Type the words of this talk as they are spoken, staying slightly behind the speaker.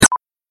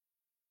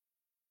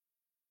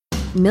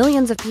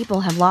Millions of people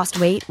have lost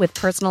weight with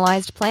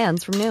personalized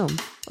plans from Noom.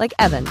 Like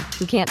Evan,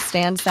 who can't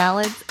stand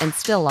salads and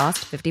still lost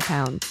 50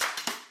 pounds.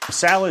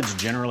 Salads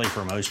generally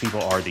for most people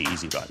are the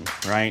easy button,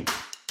 right?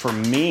 For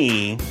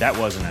me, that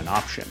wasn't an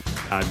option.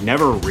 I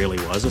never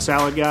really was a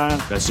salad guy.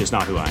 That's just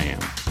not who I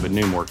am. But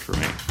Noom worked for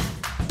me.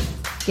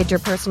 Get your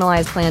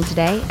personalized plan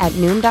today at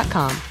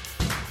Noom.com.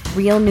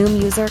 Real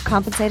Noom user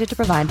compensated to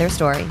provide their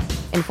story.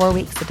 In 4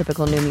 weeks, the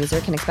typical Noom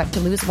user can expect to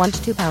lose 1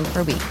 to 2 pounds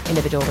per week.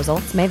 Individual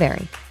results may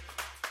vary.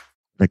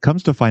 When it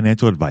comes to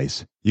financial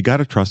advice, you got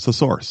to trust the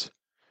source.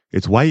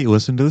 It's why you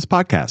listen to this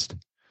podcast.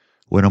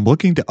 When I'm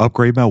looking to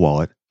upgrade my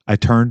wallet, I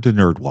turn to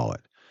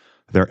NerdWallet.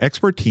 Their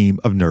expert team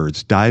of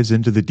nerds dives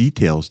into the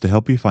details to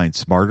help you find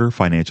smarter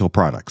financial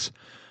products.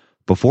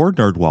 Before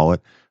NerdWallet,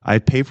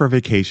 I'd pay for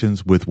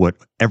vacations with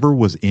whatever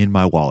was in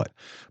my wallet,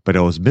 but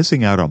I was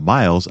missing out on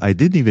miles I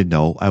didn't even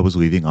know I was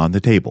leaving on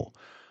the table.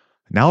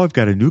 Now I've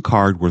got a new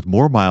card with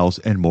more miles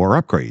and more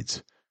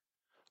upgrades.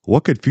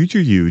 What could future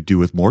you do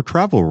with more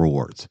travel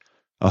rewards?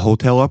 A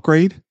hotel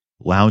upgrade?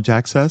 Lounge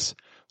access?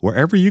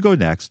 Wherever you go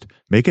next,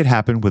 make it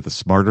happen with a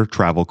smarter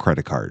travel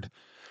credit card.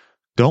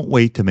 Don't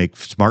wait to make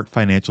smart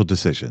financial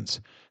decisions.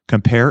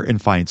 Compare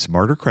and find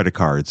smarter credit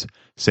cards,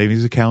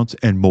 savings accounts,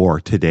 and more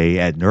today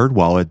at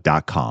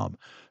nerdwallet.com.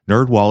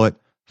 NerdWallet,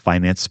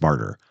 finance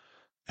smarter.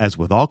 As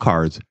with all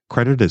cards,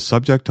 credit is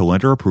subject to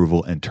lender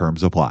approval and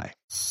terms apply.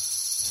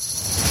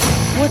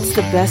 What's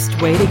the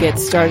best way to get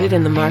started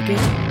in the market?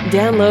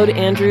 Download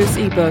Andrew's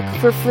ebook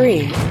for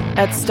free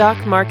at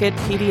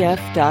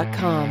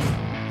stockmarketpdf.com.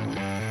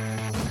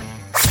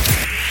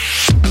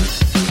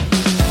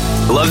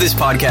 I love this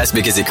podcast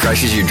because it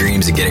crushes your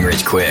dreams of getting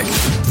rich quick.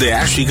 They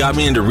actually got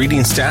me into reading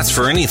stats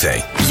for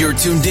anything. You're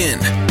tuned in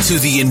to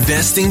the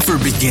Investing for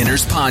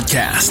Beginners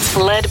podcast.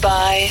 Led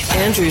by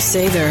Andrew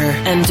Sather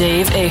and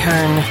Dave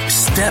Ahern.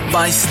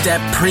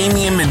 Step-by-step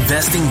premium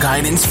investing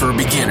guidance for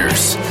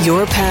beginners.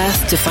 Your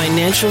path to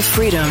financial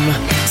freedom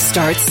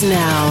starts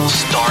now.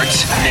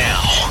 Starts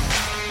now.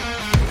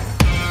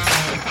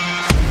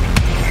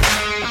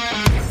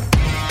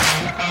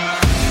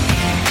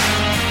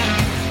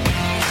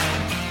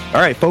 All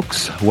right,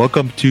 folks,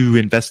 welcome to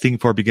Investing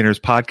for Beginners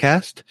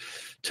podcast.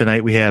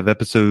 Tonight we have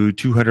episode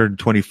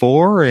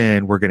 224,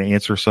 and we're going to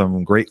answer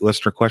some great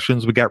listener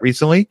questions we got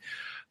recently.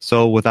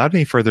 So without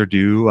any further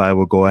ado, I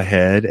will go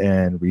ahead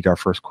and read our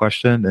first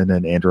question, and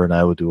then Andrew and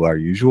I will do our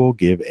usual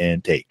give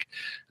and take.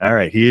 All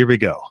right, here we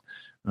go.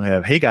 I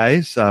have, hey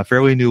guys,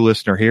 fairly new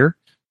listener here.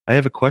 I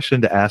have a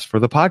question to ask for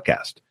the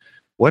podcast.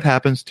 What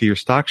happens to your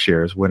stock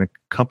shares when a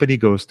company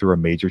goes through a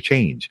major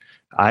change,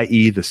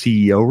 i.e. the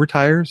CEO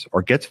retires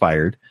or gets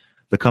fired,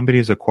 the company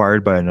is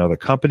acquired by another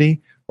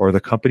company, or the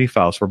company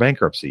files for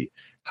bankruptcy?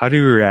 How do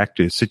you react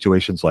to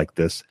situations like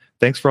this?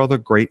 Thanks for all the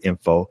great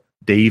info.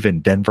 Dave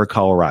in Denver,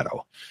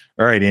 Colorado.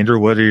 All right, Andrew,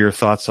 what are your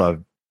thoughts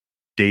on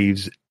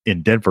Dave's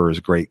in Denver's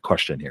great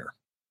question here?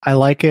 I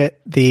like it.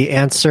 The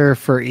answer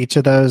for each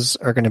of those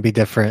are going to be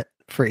different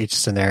for each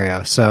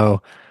scenario.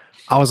 So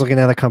I was looking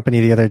at a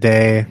company the other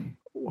day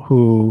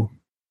who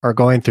are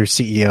going through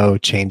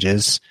CEO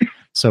changes.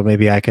 So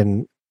maybe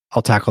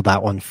I'll tackle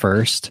that one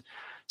first.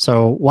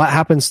 So what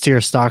happens to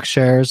your stock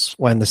shares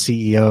when the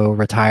CEO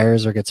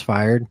retires or gets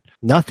fired?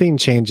 Nothing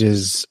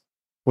changes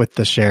with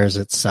the shares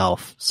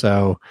itself.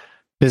 So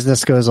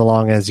business goes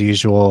along as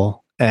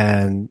usual,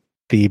 and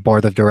the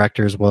board of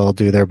directors will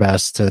do their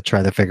best to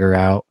try to figure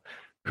out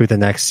who the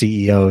next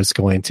CEO is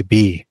going to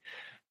be.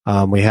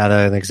 We had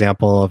an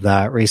example of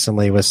that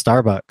recently with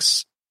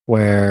Starbucks,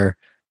 where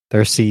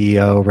their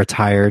CEO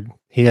retired.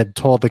 He had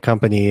told the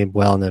company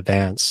well in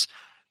advance.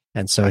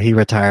 And so he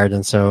retired.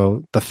 And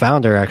so the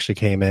founder actually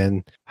came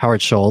in,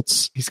 Howard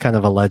Schultz. He's kind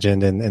of a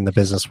legend in the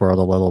business world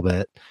a little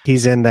bit.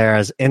 He's in there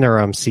as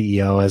interim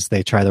CEO as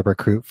they try to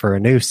recruit for a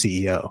new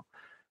CEO.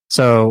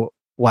 So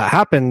what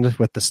happened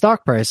with the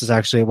stock price is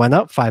actually it went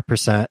up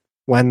 5%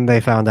 when they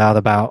found out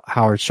about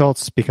Howard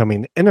Schultz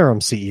becoming interim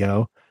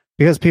CEO,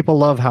 because people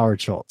love Howard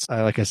Schultz.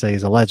 Like I say,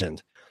 he's a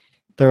legend.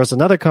 There was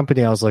another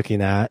company I was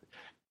looking at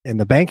in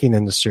the banking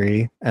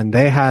industry, and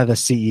they had a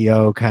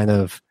CEO kind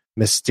of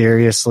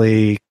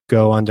mysteriously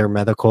go under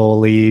medical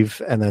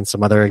leave, and then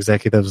some other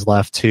executives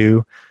left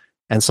too.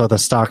 And so the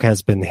stock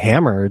has been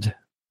hammered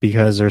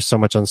because there's so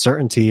much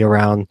uncertainty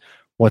around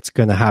what's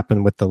going to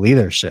happen with the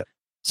leadership.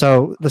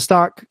 So the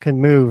stock can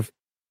move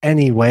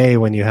any way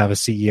when you have a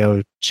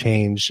CEO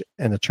change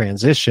and a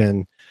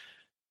transition.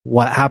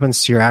 What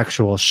happens to your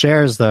actual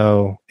shares,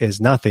 though, is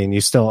nothing.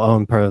 You still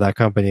own part of that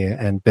company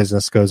and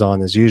business goes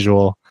on as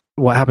usual.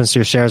 What happens to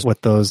your shares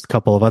with those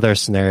couple of other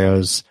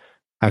scenarios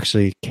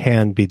actually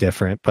can be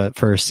different. But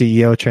for a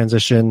CEO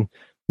transition,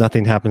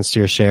 nothing happens to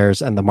your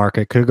shares, and the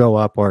market could go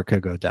up or it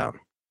could go down.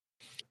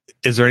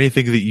 Is there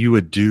anything that you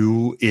would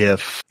do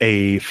if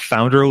a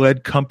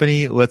founder-led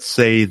company, let's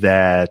say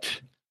that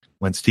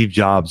when Steve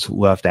Jobs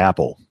left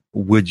Apple,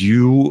 would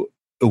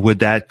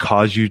that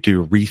cause you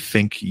to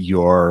rethink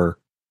your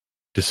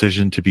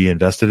decision to be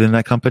invested in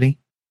that company?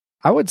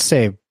 I would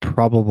say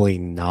probably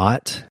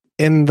not,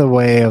 in the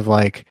way of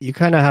like, you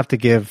kind of have to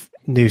give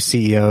new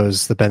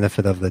CEOs the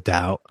benefit of the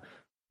doubt.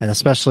 And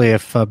especially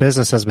if a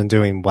business has been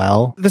doing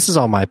well, this is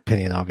all my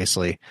opinion,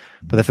 obviously,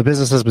 but if a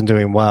business has been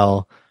doing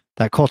well,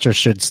 that culture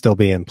should still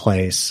be in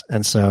place.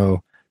 And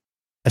so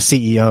a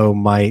CEO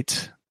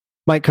might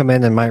come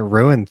in and might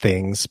ruin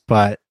things,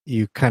 but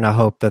you kind of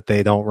hope that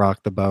they don't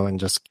rock the boat and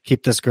just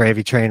keep this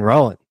gravy train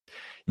rolling,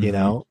 you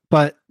know?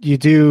 But you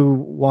do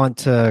want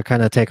to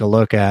kind of take a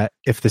look at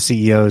if the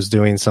CEO is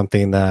doing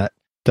something that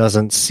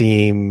doesn't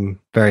seem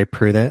very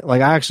prudent.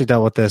 Like I actually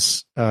dealt with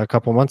this a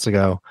couple months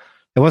ago.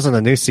 It wasn't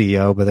a new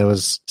CEO, but it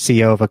was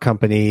CEO of a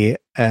company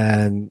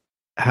and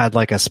had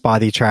like a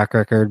spotty track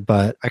record,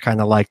 but I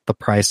kind of liked the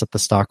price that the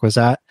stock was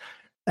at.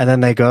 And then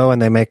they go and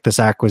they make this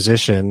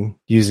acquisition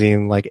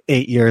using like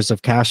 8 years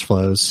of cash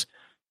flows.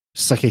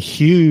 It's like a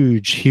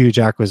huge, huge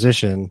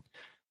acquisition.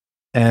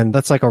 And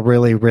that's like a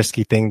really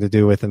risky thing to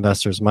do with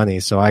investors'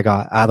 money. So I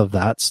got out of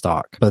that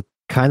stock. But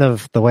kind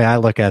of the way I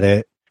look at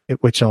it,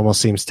 which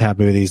almost seems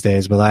taboo these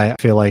days, but I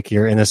feel like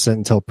you're innocent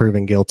until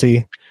proven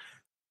guilty.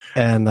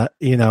 And,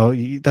 you know,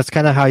 that's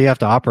kind of how you have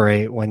to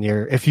operate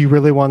if you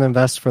really want to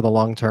invest for the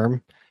long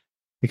term,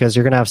 because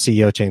you're going to have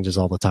CEO changes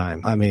all the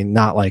time. I mean,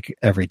 not like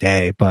every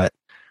day, but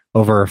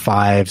over a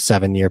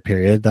 5-7 year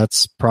period,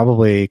 that's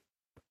probably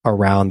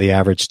around the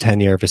average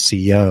tenure of a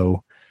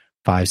CEO,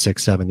 5,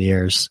 6, 7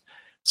 years.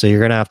 So you're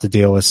going to have to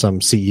deal with some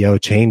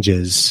CEO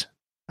changes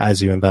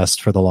as you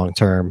invest for the long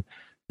term.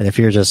 And if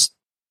you're just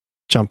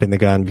jumping the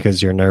gun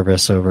because you're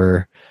nervous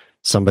over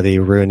somebody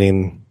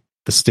ruining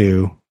the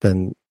stew,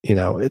 then you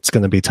know it's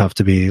going to be tough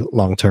to be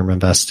long-term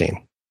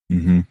investing.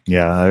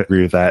 Yeah, I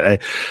agree with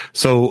that.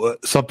 So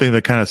something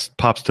that kind of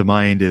pops to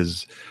mind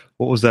is,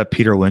 what was that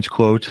Peter Lynch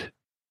quote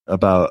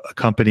about a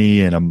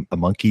company and a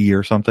monkey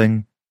or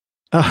something?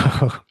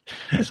 Oh,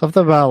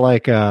 something about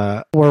like,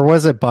 or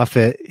was it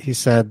Buffett? He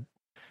said,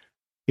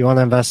 "You want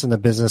to invest in a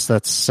business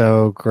that's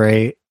so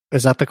great."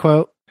 Is that the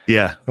quote?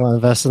 Yeah. You want to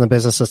invest in a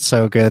business that's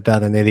so good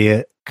that an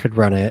idiot could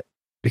run it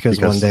because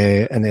one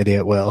day an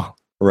idiot will.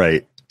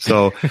 Right.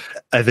 So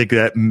I think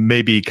that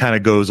maybe kind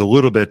of goes a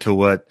little bit to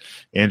what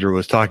Andrew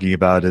was talking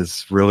about,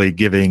 is really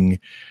giving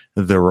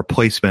the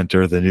replacement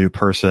or the new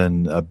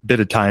person a bit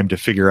of time to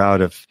figure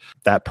out if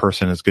that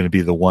person is going to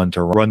be the one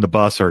to run the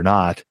bus or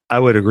not. I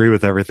would agree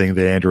with everything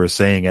that Andrew is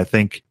saying. I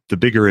think the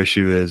bigger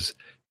issue is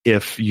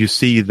if you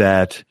see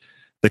that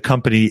the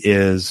company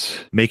is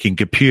making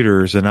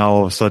computers and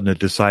all of a sudden it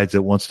decides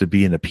it wants to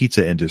be in the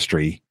pizza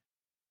industry,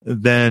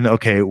 then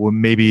okay, well,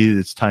 maybe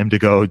it's time to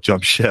go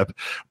jump ship.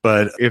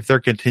 But if they're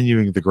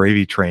continuing the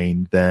gravy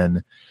train,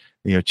 then,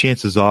 you know,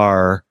 chances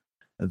are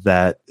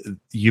that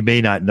you may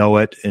not know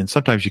it. And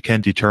sometimes you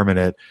can determine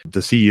it.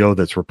 The CEO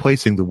that's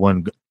replacing the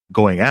one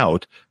going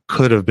out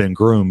could have been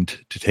groomed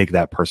to take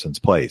that person's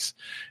place.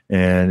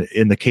 And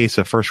in the case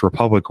of First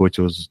Republic, which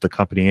was the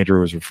company Andrew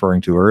was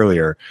referring to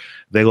earlier,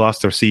 they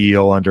lost their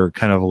CEO under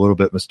kind of a little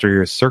bit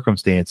mysterious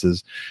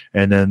circumstances.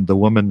 And then the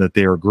woman that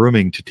they were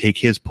grooming to take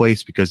his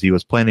place because he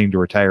was planning to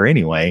retire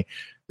anyway,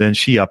 then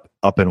she up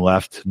and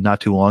left not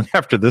too long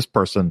after this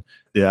person,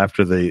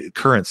 after the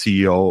current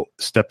CEO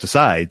stepped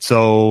aside.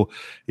 So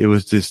it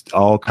was just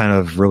all kind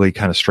of really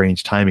kind of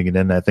strange timing. And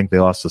then I think they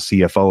lost the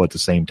CFO at the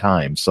same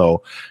time.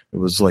 So it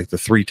was like the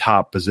three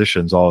top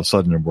positions all of a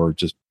sudden were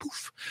just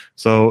poof.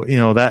 So, you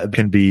know, that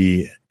can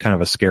be kind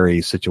of a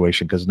scary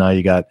situation because now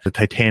you got the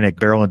Titanic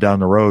barreling down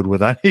the road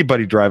without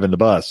anybody driving the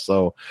bus.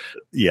 So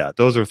yeah,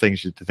 those are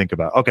things you have to think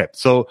about. Okay.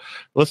 So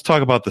let's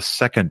talk about the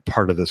second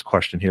part of this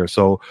question here.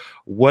 So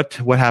what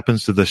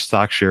happens to the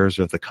stock shares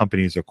if the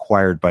company is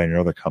acquired by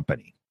another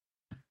company?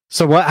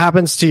 So what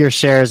happens to your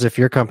shares if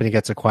your company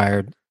gets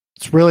acquired?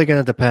 It's really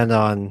going to depend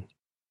on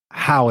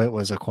how it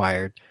was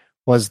acquired.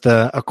 Was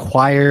the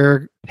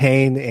acquirer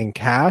paying in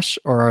cash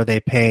or are they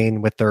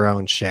paying with their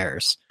own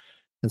shares?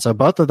 And so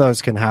both of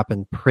those can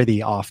happen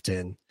pretty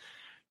often.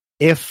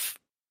 If,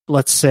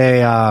 let's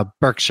say,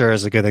 Berkshire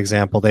is a good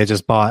example. They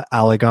just bought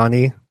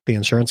Allegheny, the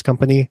insurance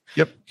company.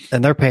 Yep.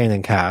 And they're paying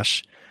in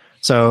cash.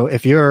 So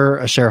if you're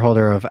a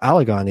shareholder of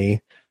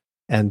Allegheny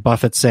and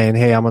Buffett's saying,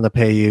 hey, I'm going to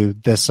pay you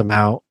this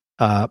amount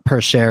per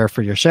share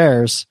for your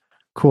shares,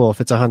 cool. If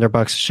it's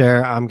 $100 a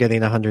share, I'm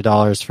getting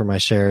 $100 for my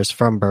shares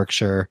from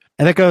Berkshire.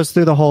 And it goes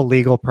through the whole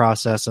legal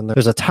process. And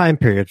there's a time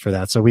period for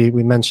that. So we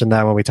mentioned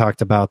that when we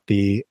talked about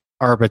the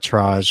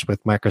arbitrage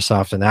with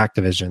Microsoft and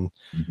Activision.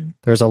 Mm-hmm.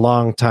 There's a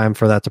long time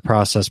for that to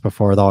process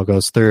before it all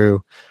goes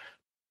through.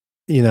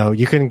 You know,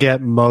 you can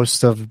get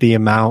most of the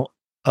amount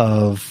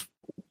of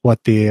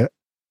what the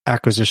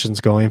acquisition's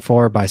going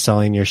for by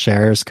selling your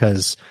shares,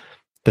 because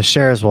the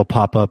shares will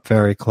pop up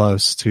very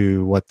close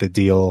to what the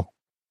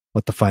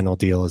final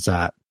deal is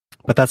at.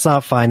 But that's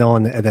not final,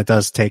 and it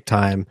does take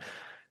time,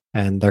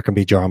 and there can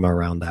be drama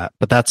around that.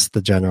 But that's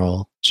the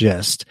general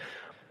gist.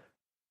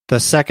 The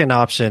second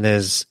option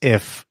is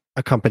if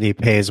a company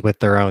pays with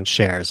their own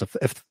shares,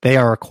 if they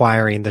are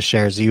acquiring the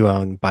shares you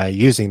own by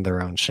using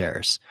their own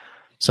shares.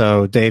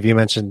 So, Dave, you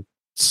mentioned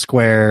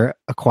Square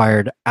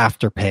acquired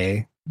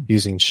Afterpay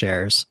using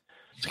shares.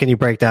 So can you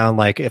break down,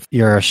 like, if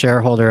you're a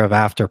shareholder of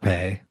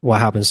Afterpay,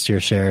 what happens to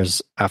your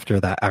shares after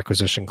that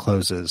acquisition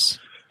closes?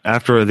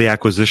 After the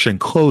acquisition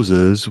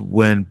closes,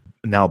 when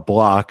now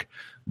Block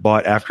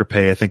bought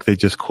Afterpay, I think they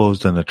just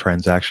closed on a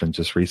transaction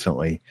just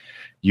recently.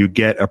 You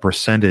get a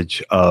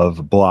percentage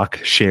of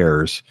Block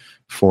shares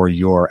for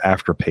your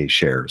Afterpay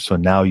shares. So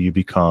now you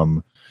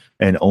become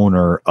an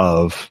owner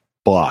of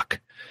Block.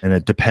 And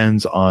it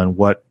depends on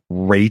what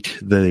rate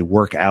they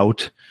work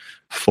out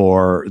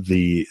for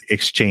the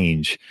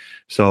exchange.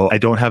 So I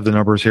don't have the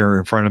numbers here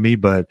in front of me,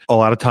 but a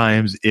lot of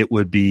times it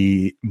would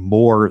be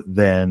more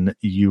than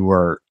you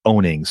are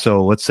owning.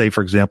 So let's say,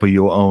 for example,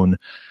 you own,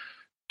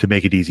 to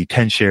make it easy,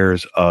 10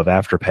 shares of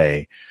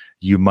Afterpay.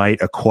 You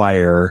might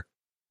acquire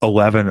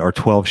 11 or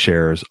 12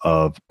 shares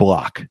of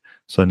Block.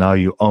 So now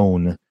you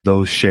own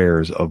those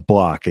shares of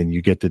Block, and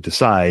you get to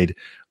decide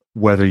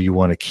whether you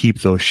want to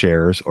keep those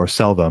shares or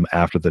sell them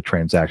after the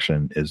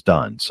transaction is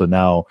done. So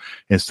now,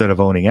 instead of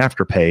owning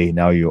Afterpay,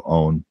 now you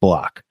own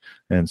Block.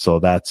 And so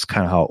that's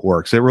kind of how it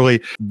works. It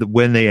really,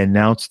 when they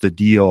announce the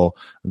deal,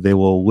 they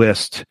will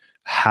list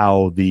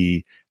how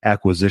the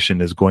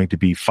acquisition is going to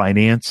be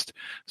financed.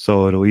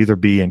 So it'll either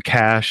be in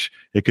cash,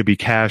 it could be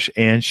cash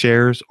and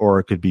shares, or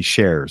it could be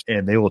shares.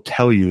 And they will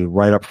tell you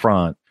right up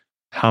front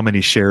how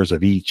many shares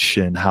of each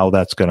and how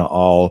that's going to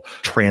all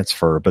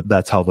transfer. But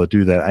that's how they'll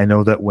do that. I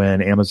know that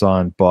when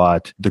Amazon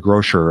bought the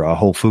grocer,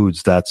 Whole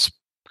Foods, that's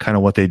kind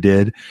of what they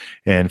did.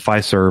 And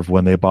Fiserv,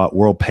 when they bought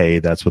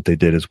WorldPay, that's what they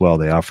did as well.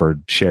 They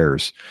offered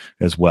shares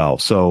as well.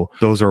 So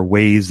those are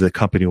ways the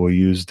company will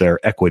use their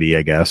equity,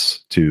 I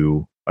guess,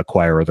 to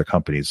acquire other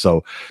companies.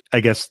 So I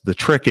guess the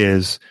trick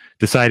is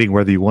deciding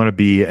whether you want to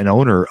be an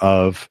owner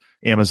of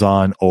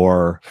Amazon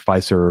or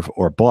Fiserv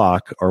or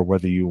Block, or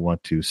whether you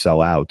want to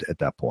sell out at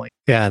that point.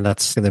 Yeah, and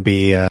that's going to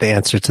be the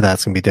answer to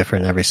that's going to be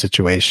different in every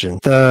situation.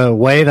 The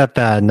way that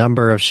the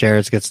number of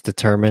shares gets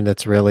determined,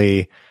 it's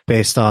really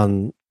based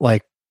on,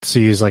 like, to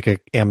use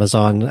like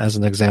Amazon as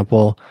an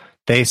example.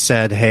 They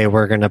said, hey,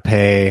 we're going to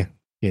pay,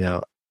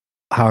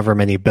 however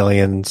many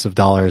billions of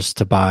dollars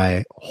to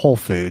buy Whole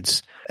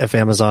Foods. If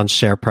Amazon's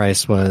share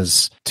price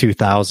was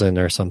 2,000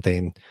 or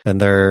something, then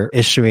they're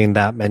issuing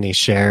that many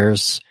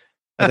shares.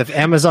 And if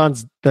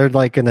they're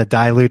like going to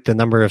dilute the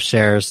number of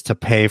shares to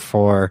pay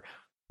for,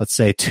 let's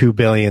say, $2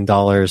 billion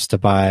to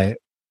buy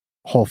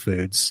Whole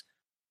Foods.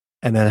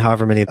 And then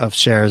however many of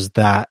shares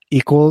that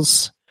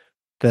equals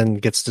then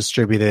gets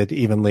distributed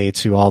evenly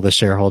to all the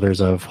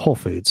shareholders of Whole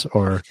Foods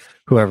or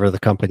whoever the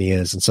company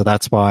is. And so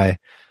that's why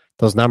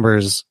those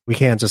numbers, we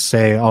can't just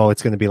say, oh,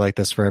 it's going to be like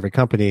this for every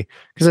company,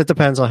 because it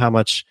depends on how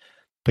much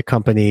the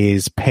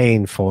company's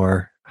paying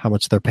for, how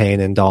much they're paying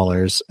in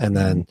dollars, and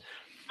then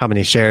how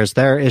many shares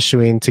they're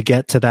issuing to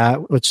get to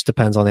that, which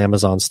depends on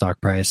Amazon's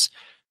stock price,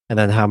 and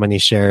then how many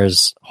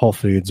shares Whole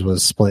Foods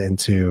was split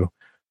into.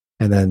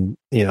 And then,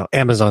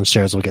 Amazon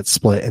shares will get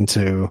split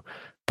into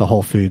the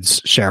Whole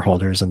Foods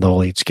shareholders, and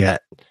they'll each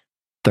get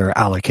their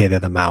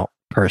allocated amount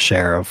per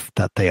share of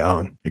that they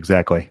own.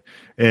 Exactly.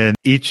 And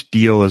each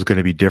deal is going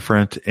to be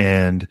different.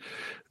 And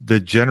the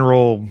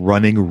general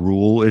running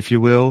rule, if you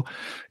will,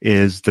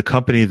 is the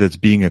company that's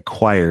being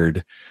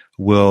acquired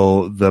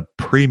the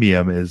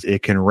premium is,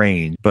 it can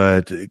range,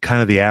 but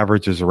kind of the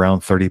average is around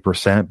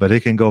 30%, but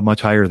it can go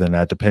much higher than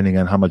that depending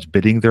on how much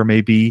bidding there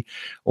may be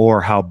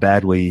or how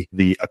badly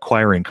the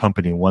acquiring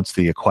company wants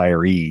the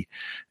acquiree.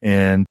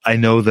 And I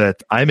know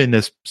that I'm in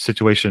this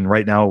situation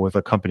right now with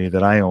a company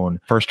that I own,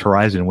 First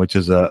Horizon, which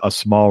is a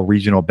small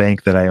regional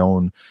bank that I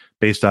own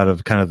based out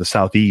of kind of the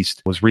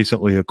Southeast, was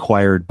recently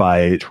acquired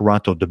by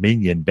Toronto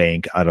Dominion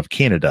Bank out of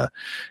Canada.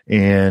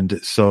 And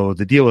so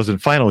the deal isn't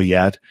final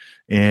yet.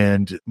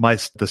 And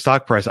the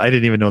stock price, I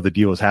didn't even know the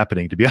deal was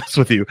happening, to be honest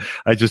with you.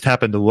 I just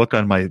happened to look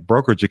on my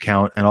brokerage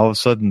account, and all of a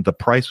sudden the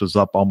price was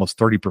up almost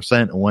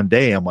 30% in one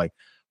day. I'm like,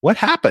 what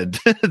happened?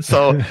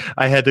 So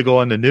I had to go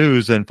on the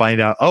news and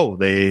find out,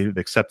 they've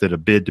accepted a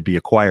bid to be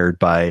acquired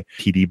by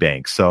TD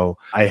Bank. So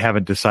I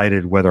haven't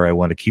decided whether I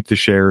want to keep the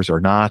shares or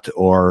not,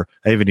 or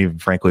I haven't even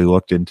frankly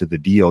looked into the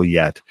deal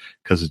yet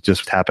because it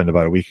just happened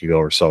about a week ago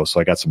or so. So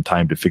I got some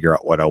time to figure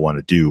out what I want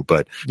to do.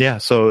 But yeah,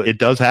 so it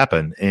does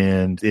happen,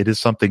 and it is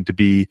something to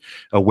be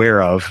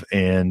aware of.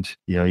 And,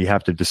 you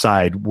have to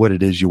decide what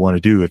it is you want to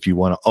do. If you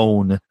want to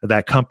own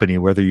that company,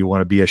 whether you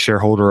want to be a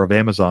shareholder of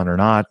Amazon or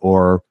not,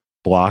 or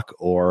Block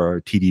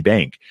or TD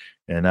Bank.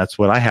 And that's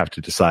what I have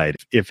to decide.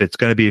 If it's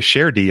going to be a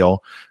share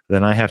deal,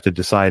 then I have to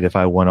decide if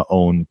I want to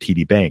own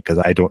TD Bank, because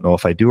I don't know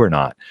if I do or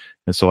not.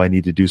 And so I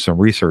need to do some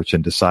research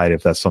and decide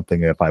if that's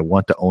something, if I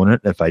want to own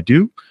it. If I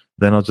do,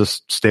 then I'll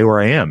just stay where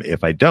I am.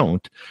 If I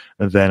don't,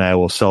 then I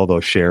will sell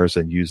those shares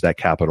and use that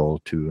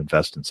capital to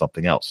invest in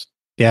something else.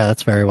 Yeah,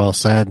 that's very well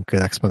said.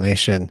 Good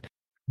explanation.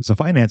 As a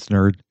finance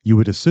nerd, you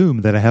would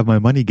assume that I have my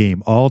money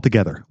game all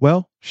together.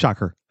 Well,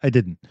 shocker, I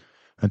didn't.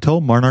 Until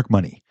Monarch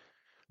Money.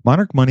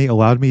 Monarch Money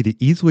allowed me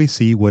to easily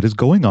see what is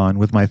going on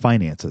with my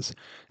finances,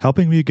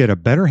 helping me get a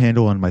better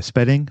handle on my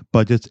spending,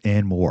 budgets,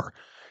 and more.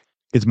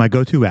 It's my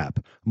go-to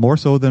app, more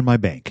so than my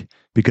bank,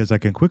 because I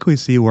can quickly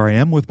see where I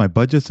am with my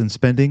budgets and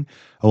spending,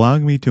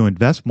 allowing me to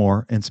invest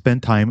more and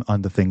spend time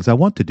on the things I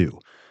want to do.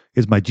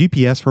 It's my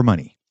GPS for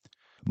money.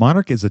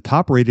 Monarch is a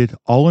top-rated,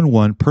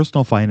 all-in-one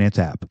personal finance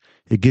app.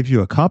 It gives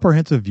you a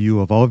comprehensive view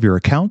of all of your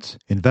accounts,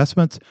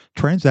 investments,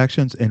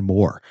 transactions, and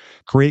more.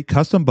 Create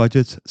custom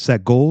budgets,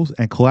 set goals,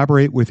 and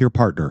collaborate with your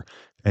partner.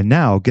 And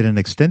now get an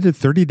extended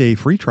 30-day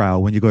free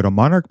trial when you go to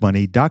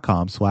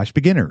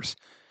monarchmoney.com/beginners.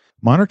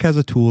 Monarch has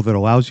a tool that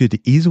allows you to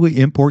easily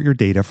import your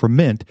data from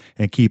Mint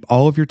and keep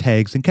all of your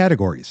tags and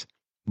categories.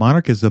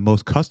 Monarch is the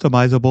most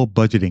customizable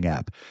budgeting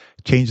app.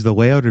 Change the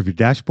layout of your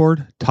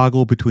dashboard,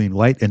 toggle between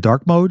light and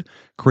dark mode,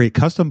 create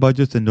custom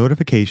budgets and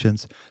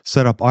notifications,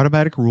 set up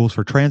automatic rules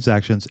for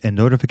transactions and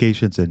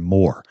notifications, and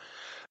more.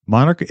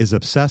 Monarch is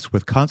obsessed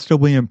with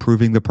constantly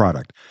improving the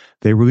product.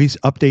 They release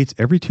updates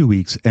every 2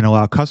 weeks and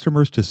allow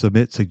customers to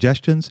submit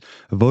suggestions,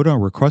 vote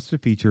on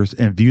requested features,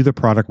 and view the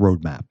product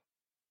roadmap.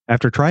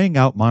 After trying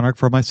out Monarch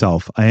for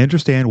myself, I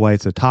understand why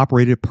it's a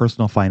top-rated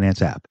personal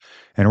finance app.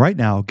 And right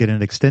now, get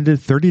an extended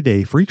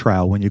 30-day free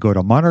trial when you go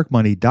to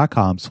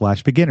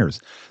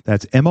monarchmoney.com/beginners.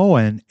 That's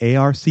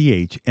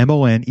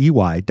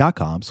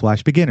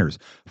monarchmoney.com/beginners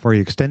for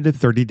your extended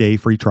 30-day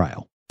free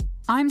trial.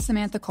 I'm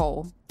Samantha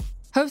Cole,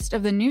 host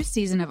of the new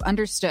season of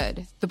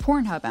Understood, the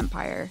Pornhub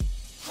Empire.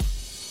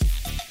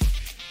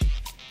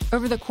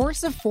 Over the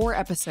course of 4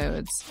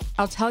 episodes,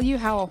 I'll tell you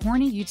how a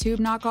horny YouTube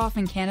knockoff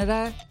in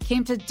Canada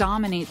came to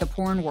dominate the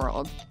porn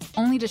world,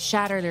 only to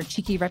shatter their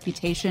cheeky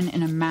reputation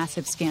in a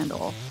massive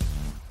scandal.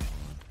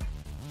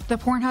 The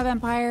Pornhub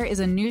Empire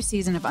is a new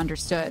season of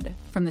Understood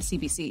from the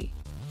CBC.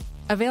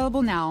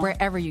 Available now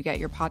wherever you get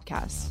your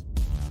podcasts.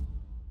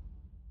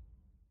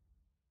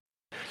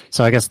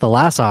 So I guess the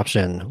last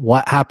option,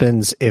 what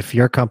happens if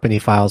your company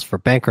files for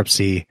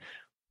bankruptcy?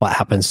 What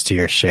happens to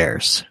your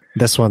shares?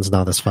 This one's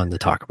not as fun to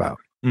talk about.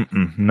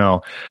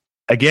 No.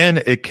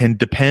 Again, it can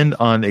depend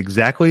on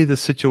exactly the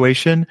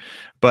situation,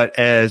 but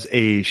as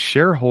a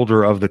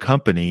shareholder of the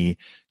company,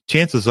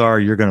 chances are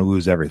you're going to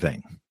lose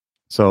everything.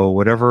 So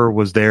whatever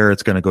was there,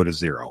 it's going to go to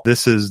zero.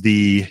 This is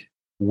the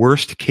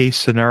worst case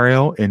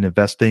scenario in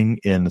investing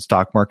in the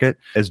stock market.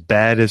 As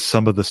bad as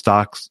some of the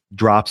stocks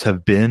drops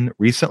have been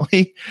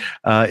recently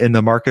in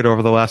the market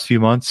over the last few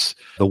months,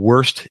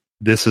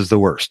 this is the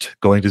worst.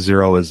 Going to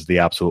zero is the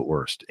absolute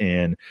worst.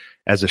 And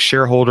as a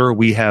shareholder,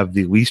 we have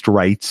the least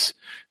rights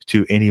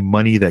to any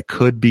money that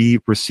could be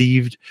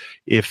received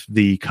if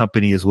the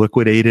company is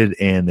liquidated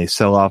and they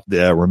sell off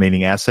the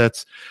remaining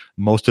assets.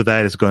 Most of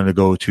that is going to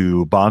go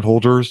to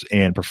bondholders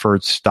and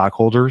preferred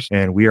stockholders,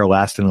 and we are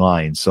last in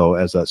line. So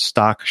as a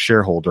stock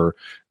shareholder,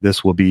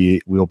 we'll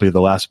be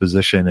the last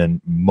position,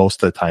 and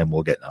most of the time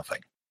we'll get nothing.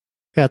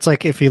 Yeah, it's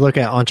like if you look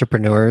at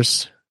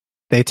entrepreneurs,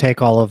 they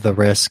take all of the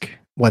risk,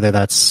 whether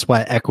that's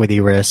sweat equity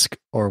risk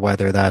or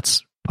whether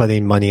that's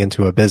putting money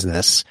into a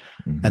business.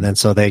 Mm-hmm. And then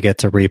so they get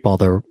to reap all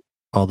the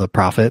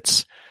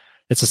profits.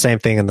 It's the same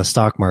thing in the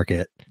stock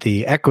market.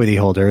 The equity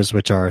holders,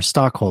 which are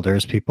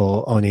stockholders,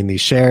 people owning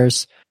these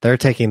shares, they're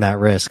taking that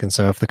risk. And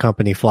so if the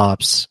company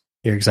flops,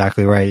 you're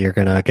exactly right, you're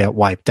going to get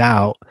wiped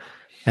out.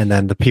 And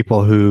then the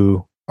people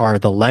who are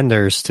the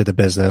lenders to the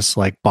business,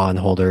 like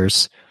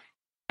bondholders,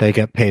 they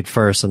get paid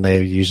first, and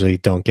they usually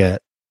don't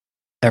get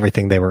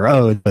everything they were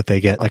owed, but they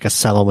get like a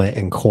settlement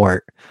in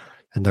court,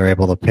 and they're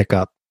able to pick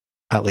up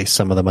at least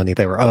some of the money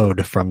they were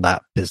owed from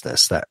that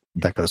business that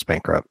goes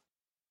bankrupt.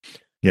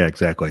 Yeah,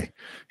 exactly.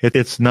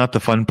 It's not the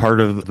fun part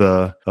of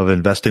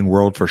investing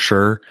world for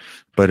sure,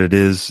 but it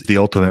is the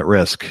ultimate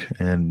risk,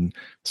 and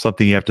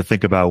something you have to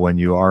think about when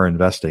you are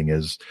investing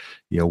is,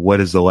 what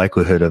is the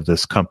likelihood of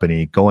this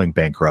company going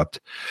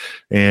bankrupt?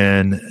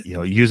 And,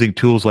 using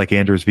tools like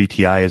Andrew's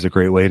VTI is a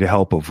great way to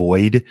help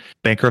avoid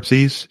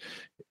bankruptcies.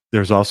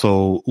 There's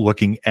also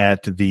looking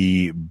at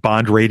the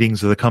bond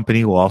ratings of the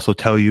company will also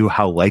tell you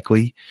how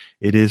likely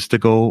it is to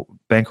go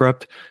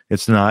bankrupt.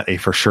 It's not a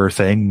for sure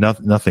thing.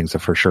 Nothing's a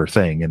for sure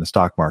thing in the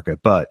stock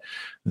market, but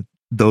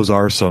those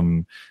are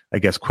some, I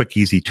guess, quick,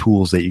 easy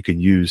tools that you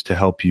can use to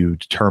help you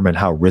determine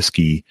how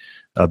risky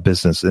a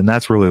business. And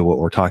that's really what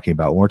we're talking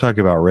about. When we're talking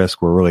about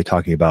risk, we're really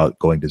talking about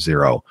going to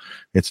zero.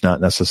 It's not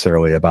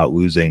necessarily about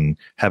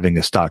having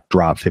a stock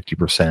drop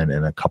 50%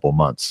 in a couple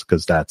months,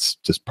 because that's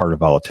just part of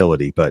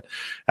volatility. But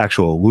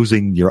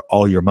losing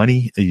all your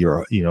money,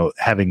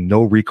 having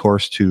no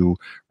recourse to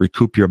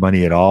recoup your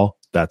money at all,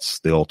 that's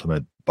the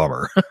ultimate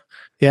bummer.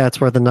 Yeah,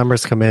 it's where the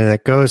numbers come in.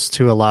 It goes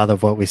to a lot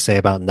of what we say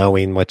about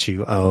knowing what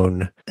you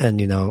own.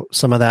 And,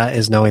 some of that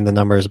is knowing the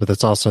numbers, but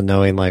it's also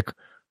knowing, like,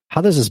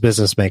 how does this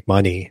business make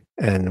money?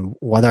 And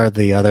what are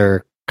the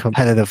other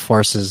competitive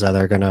forces that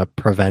are going to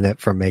prevent it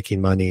from making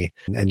money?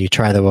 And you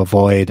try to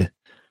avoid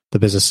the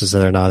businesses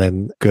that are not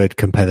in good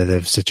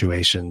competitive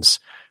situations.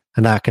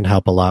 And that can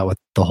help a lot with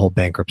the whole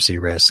bankruptcy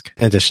risk,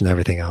 in addition to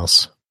everything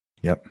else.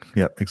 Yep,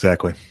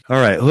 exactly.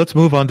 All right, let's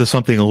move on to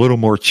something a little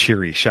more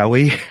cheery, shall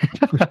we?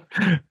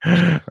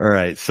 All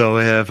right, so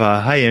I have,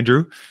 hi,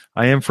 Andrew.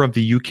 I am from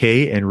the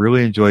UK and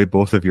really enjoy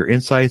both of your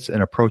insights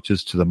and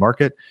approaches to the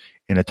market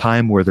in a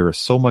time where there is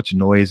so much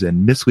noise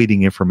and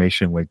misleading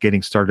information when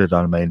getting started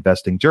on my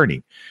investing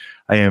journey.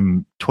 I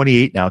am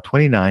 28 now,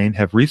 29,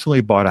 have recently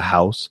bought a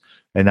house,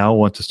 and now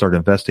want to start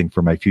investing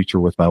for my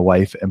future with my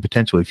wife and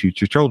potentially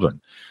future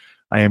children.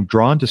 I am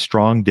drawn to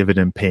strong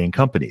dividend-paying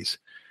companies.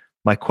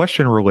 My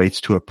question relates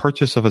to a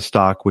purchase of a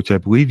stock, which I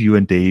believe you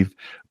and Dave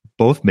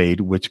both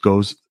made, which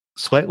goes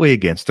slightly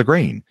against the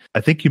grain.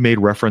 I think you made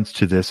reference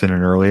to this in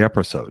an early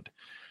episode.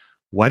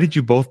 Why did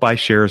you both buy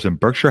shares in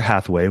Berkshire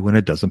Hathaway when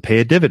it doesn't pay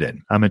a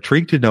dividend? I'm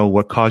intrigued to know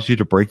what caused you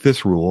to break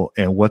this rule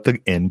and what the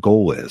end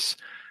goal is.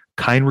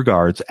 Kind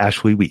regards,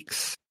 Ashley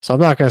Weeks. So I'm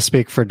not going to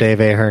speak for Dave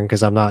Ahern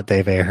because I'm not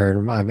Dave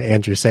Ahern. I'm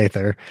Andrew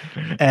Sather.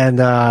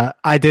 And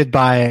I did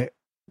buy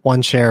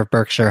one share of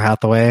Berkshire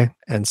Hathaway.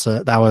 And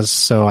so that was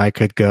so I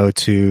could go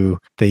to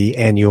the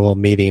annual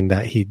meeting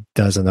that he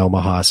does in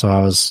Omaha. So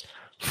I was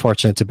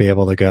fortunate to be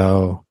able to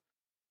go.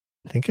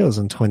 I think it was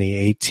in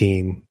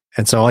 2018.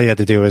 And so all you had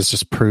to do was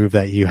just prove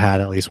that you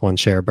had at least one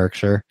share of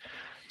Berkshire.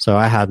 So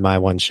I had my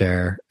one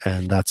share,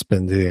 and that's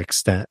been the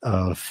extent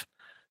of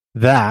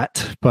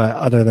that. But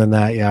other than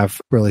that, yeah,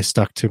 I've really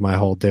stuck to my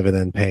whole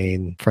dividend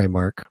paying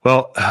framework.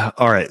 Well,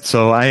 all right.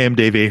 So I am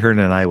Dave Ahern,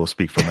 and I will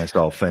speak for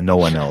myself and no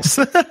one else.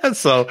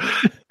 So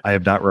I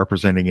am not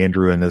representing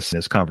Andrew in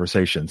this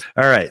conversation.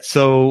 All right.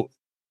 So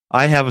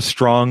I have a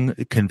strong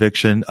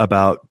conviction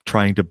about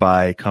trying to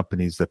buy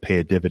companies that pay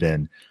a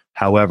dividend.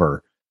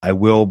 However, I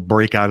will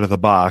break out of the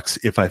box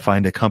if I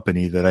find a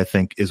company that I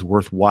think is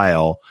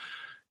worthwhile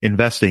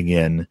investing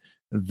in,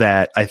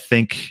 that I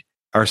think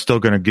are still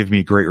going to give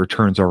me great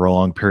returns over a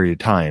long period of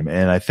time.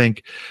 And I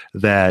think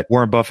that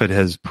Warren Buffett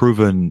has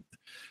proven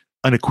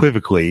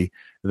unequivocally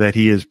that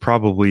he is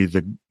probably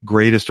the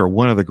greatest or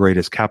one of the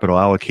greatest capital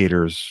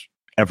allocators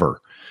ever.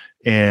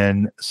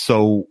 And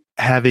so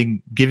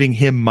giving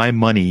him my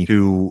money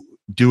to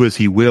do as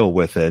he will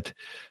with it,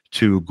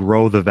 to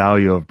grow the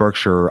value of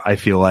Berkshire, I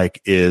feel like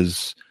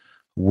is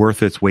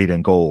worth its weight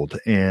in gold.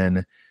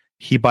 And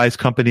he buys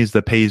companies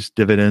that pays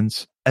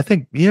dividends. I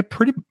think,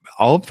 pretty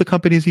all of the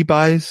companies he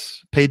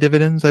buys pay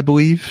dividends, I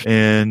believe.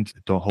 And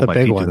don't hold my feet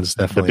to the big ones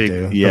definitely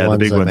do. Yeah, the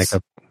big ones.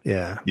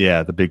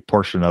 Yeah, the big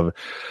portion of it.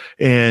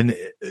 And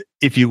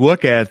if you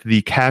look at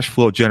the cash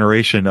flow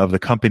generation of the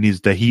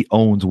companies that he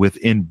owns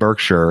within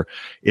Berkshire,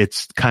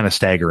 it's kind of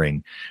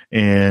staggering.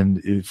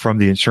 And from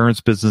the insurance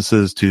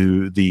businesses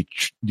to the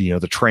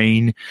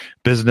train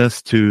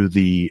business to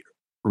the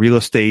real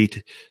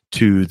estate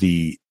to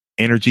the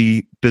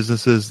energy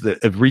businesses,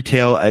 of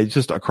retail,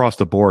 just across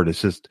the board,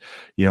 it's just,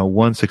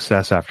 one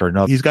success after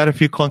another. He's got a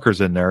few clunkers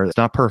in there. It's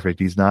not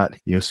perfect. He's not,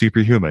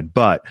 superhuman.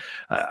 But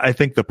I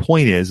think the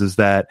point is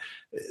that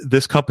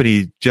this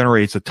company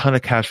generates a ton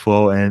of cash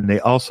flow, and they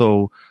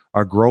also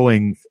are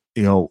growing,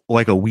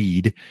 like a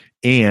weed.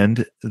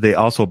 And they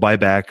also buy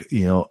back,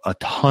 a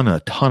ton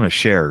of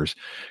shares.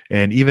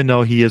 And even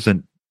though he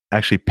isn't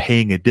actually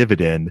paying a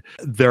dividend,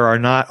 there are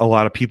not a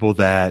lot of people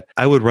that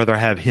I would rather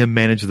have him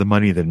manage the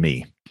money than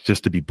me,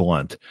 just to be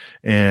blunt.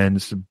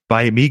 And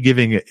by me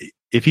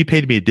if he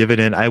paid me a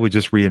dividend, I would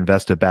just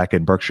reinvest it back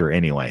in Berkshire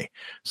anyway.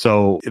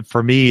 So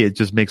for me, it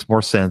just makes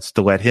more sense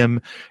to let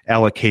him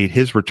allocate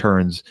his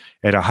returns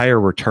at a higher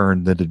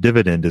return than the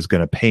dividend is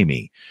going to pay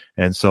me.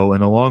 And so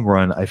in the long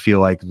run, I feel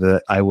like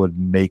that I would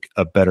make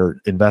a better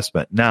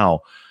investment.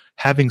 Now,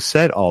 having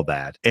said all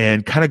that,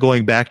 and kind of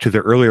going back to the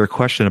earlier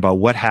question about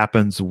what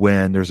happens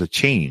when there's a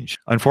change,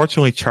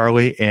 unfortunately,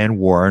 Charlie and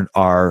Warren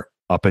are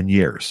up in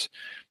years.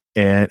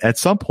 And at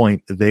some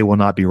point, they will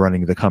not be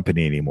running the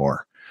company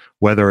anymore,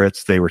 whether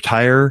it's they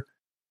retire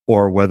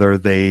or whether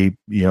they,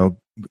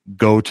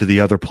 go to the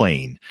other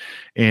plane.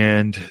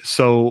 And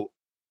so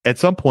at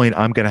some point,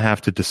 I'm going to have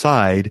to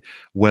decide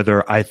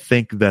whether I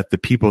think that the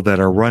people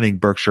that are running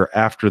Berkshire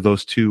after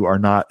those two are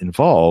not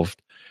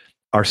involved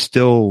are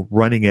still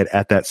running it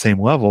at that same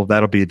level.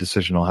 That'll be a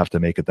decision I'll have to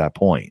make at that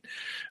point.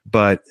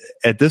 But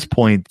at this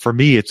point, for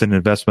me, it's an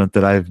investment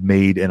that I've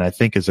made and I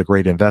think is a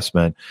great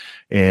investment.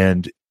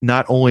 And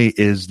not only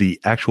is the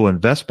actual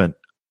investment,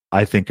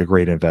 I think, a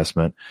great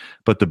investment,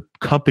 but the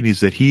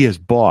companies that he has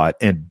bought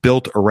and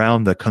built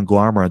around the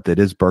conglomerate that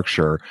is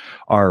Berkshire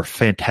are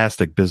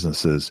fantastic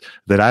businesses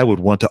that I would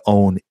want to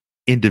own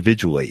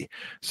individually.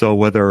 So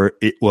whether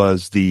it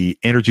was the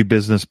energy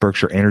business,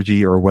 Berkshire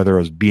Energy, or whether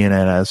it was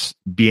BNSF,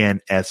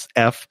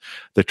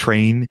 the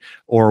train,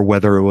 or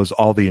whether it was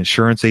all the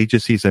insurance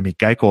agencies, I mean,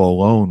 Geico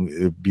alone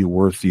would be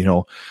worth,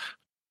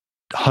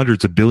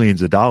 hundreds of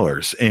billions of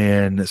dollars.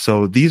 And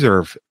so these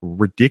are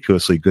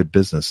ridiculously good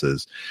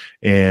businesses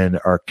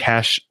and are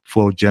cash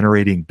flow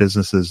generating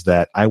businesses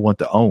that I want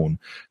to own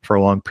for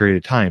a long period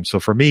of time. So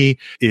for me,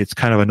 it's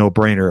kind of a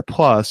no-brainer.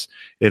 Plus,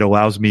 it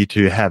allows me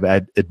to have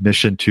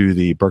admission to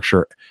the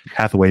Berkshire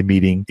Hathaway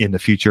meeting in the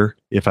future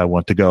if I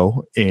want to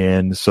go.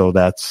 And so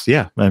that's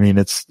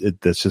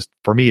just,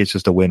 for me, it's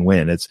just a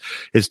win-win.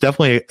 It's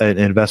definitely an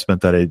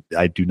investment that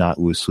I do not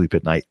lose sleep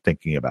at night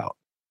thinking about.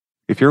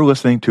 If you're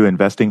listening to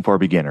Investing for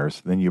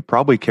Beginners, then you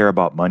probably care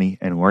about money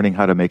and learning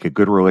how to make a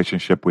good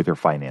relationship with your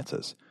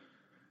finances.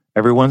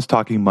 Everyone's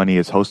Talking Money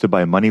is hosted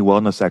by money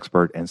wellness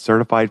expert and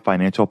certified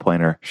financial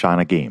planner,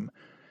 Shauna Game.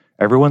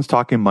 Everyone's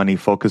Talking Money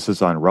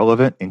focuses on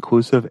relevant,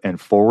 inclusive, and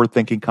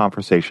forward-thinking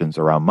conversations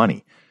around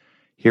money.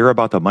 Hear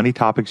about the money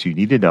topics you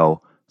need to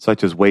know,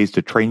 such as ways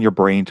to train your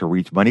brain to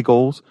reach money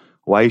goals,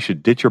 why you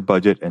should ditch your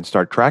budget and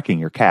start tracking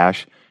your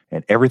cash,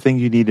 and everything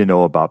you need to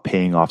know about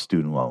paying off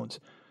student loans.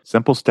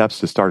 Simple steps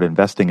to start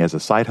investing as a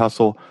side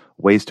hustle,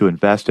 ways to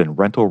invest in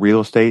rental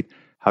real estate,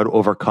 how to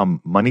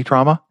overcome money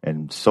trauma,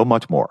 and so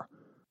much more.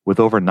 With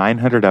over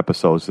 900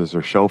 episodes, there's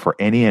a show for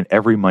any and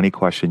every money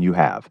question you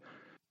have.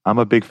 I'm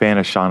a big fan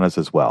of Shauna's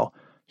as well.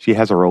 She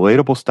has a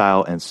relatable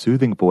style and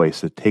soothing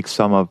voice that takes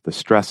some of the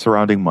stress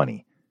surrounding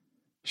money.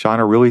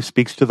 Shauna really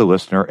speaks to the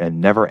listener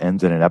and never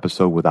ends in an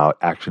episode without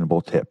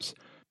actionable tips.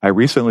 I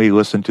recently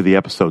listened to the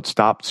episode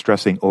Stop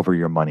Stressing Over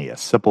Your Money, a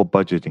simple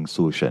budgeting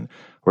solution,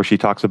 where she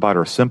talks about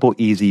her simple,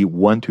 easy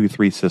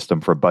 1-2-3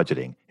 system for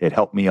budgeting. It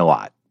helped me a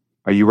lot.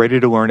 Are you ready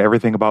to learn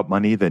everything about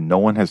money that no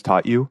one has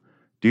taught you?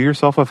 Do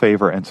yourself a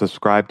favor and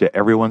subscribe to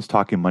Everyone's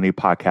Talking Money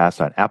podcast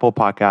on Apple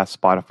Podcasts,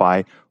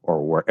 Spotify,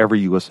 or wherever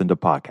you listen to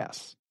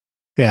podcasts.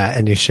 Yeah,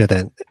 and you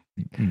shouldn't.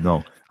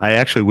 No, I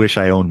actually wish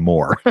I owned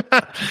more.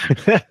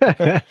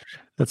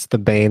 That's the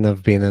bane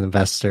of being an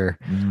investor.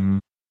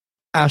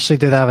 Ashley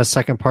did have a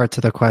second part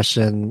to the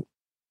question.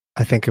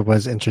 I think it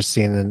was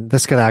interesting, and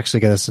this could actually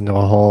get us into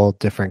a whole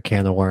different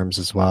can of worms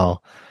as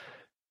well.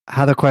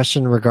 Had a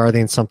question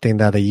regarding something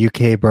that a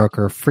UK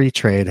broker, Free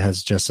Trade,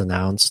 has just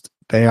announced.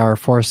 They are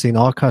forcing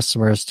all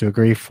customers to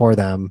agree for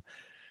them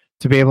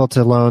to be able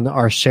to loan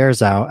our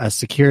shares out as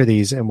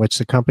securities in which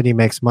the company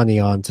makes money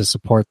on to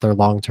support their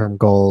long-term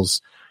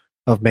goals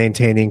of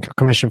maintaining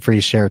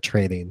commission-free share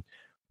trading.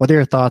 What are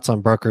your thoughts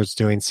on brokers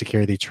doing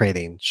security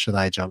trading? Should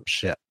I jump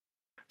ship?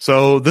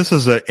 So this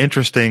is an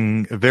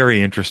interesting,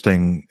 very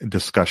interesting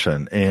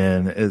discussion,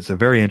 and it's a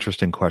very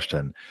interesting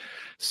question.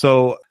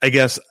 So I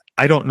guess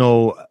I don't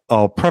know.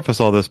 I'll preface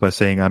all this by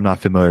saying I'm not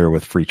familiar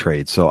with free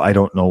trade, so I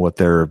don't know what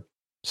their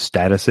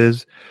status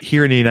is.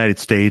 Here in the United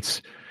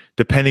States,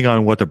 depending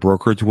on what the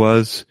brokerage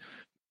was,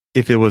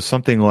 if it was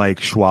something like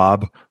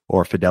Schwab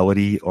or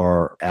Fidelity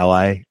or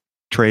Ally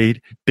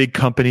Trade, big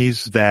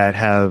companies that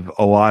have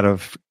a lot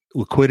of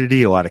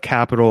liquidity, a lot of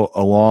capital,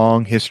 a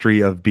long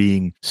history of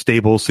being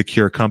stable,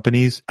 secure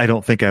companies, I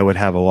don't think I would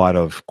have a lot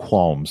of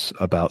qualms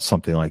about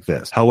something like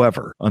this.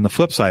 However, on the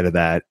flip side of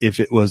that, if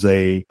it was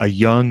a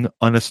young,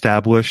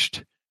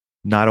 unestablished,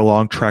 not a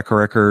long track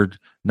record,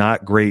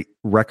 not great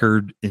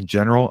record in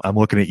general, I'm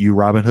looking at you,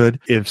 Robinhood.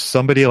 If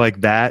somebody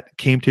like that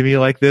came to me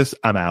like this,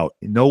 I'm out.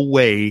 No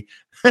way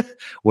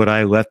would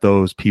I let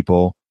those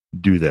people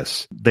do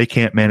this. They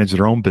can't manage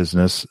their own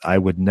business. I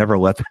would never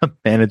let them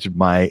manage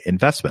my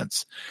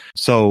investments.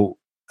 So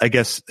I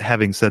guess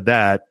having said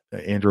that,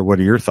 Andrew, what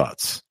are your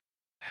thoughts?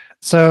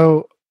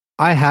 So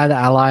I had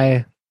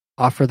Ally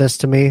offer this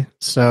to me.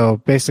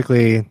 So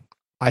basically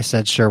I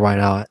said, sure, why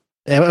not?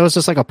 It was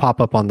just like a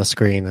pop-up on the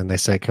screen and they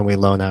said, can we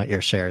loan out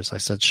your shares? I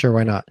said, sure,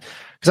 why not?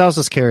 Because I was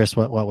just curious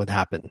what would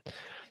happen.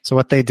 So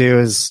what they do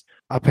is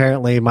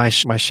apparently my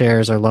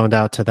shares are loaned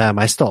out to them.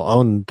 I still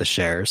own the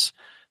shares.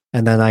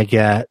 And then I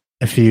get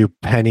a few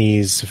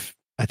pennies,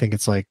 I think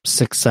it's like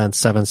 6 cents,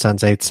 7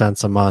 cents, 8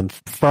 cents a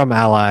month from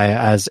Ally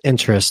as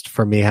interest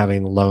for me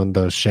having loaned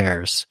those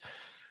shares.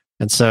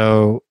 And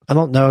so I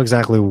don't know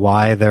exactly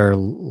why they're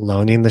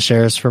loaning the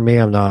shares for me.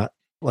 I'm not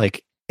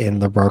like in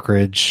the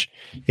brokerage.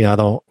 I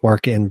don't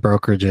work in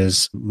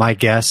brokerages. My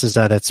guess is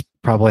that it's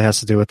probably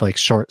has to do with like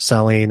short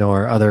selling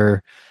or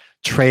other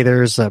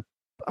traders that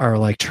are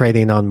like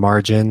trading on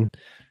margin,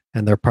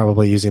 and they're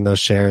probably using those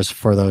shares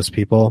for those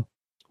people.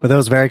 But it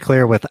was very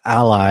clear with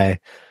Ally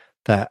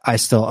that I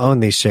still own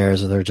these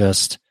shares. They're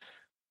just,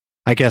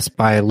 I guess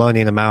by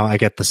loaning them out, I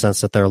get the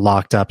sense that they're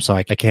locked up, so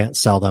I can't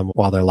sell them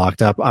while they're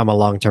locked up. I'm a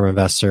long-term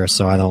investor,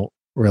 so I don't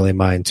really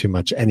mind too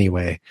much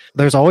anyway.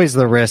 There's always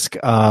the risk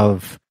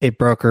of a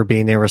broker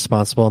being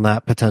irresponsible and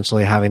that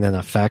potentially having an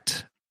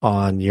effect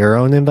on your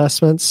own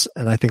investments.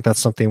 And I think that's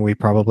something we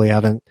probably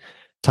haven't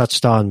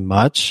touched on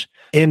much.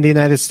 In the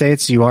United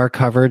States, you are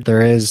covered.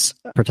 There is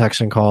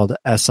protection called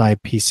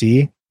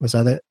SIPC. Was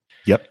that it?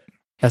 Yep.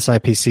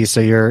 SIPC.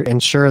 So you're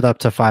insured up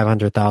to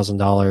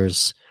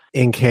 $500,000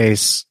 in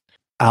case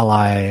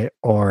Ally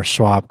or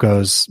Schwab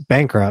goes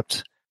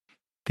bankrupt.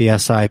 The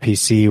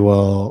SIPC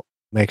will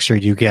make sure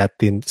you get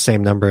the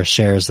same number of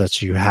shares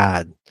that you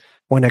had.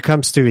 When it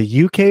comes to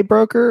a UK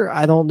broker,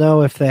 I don't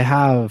know if they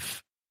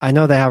have, I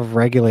know they have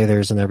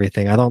regulators and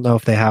everything. I don't know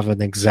if they have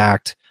an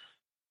exact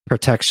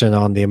protection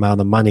on the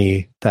amount of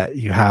money that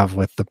you have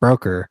with the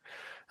broker.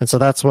 And so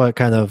that's what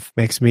kind of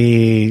makes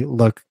me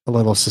look a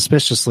little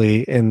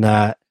suspiciously in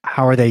that,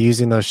 how are they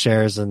using those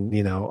shares?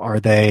 And,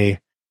 are they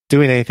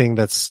doing anything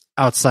that's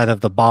outside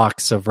of the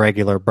box of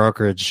regular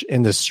brokerage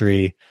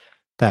industry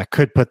that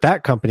could put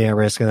that company at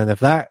risk? And then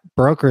if that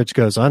brokerage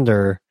goes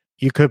under,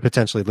 you could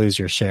potentially lose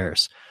your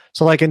shares.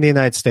 So like in the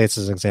United States,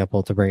 as an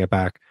example, to bring it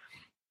back,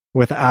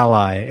 with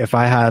Ally, if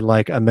I had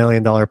like $1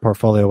 million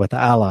portfolio with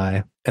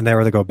Ally and they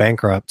were to go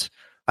bankrupt,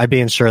 I'd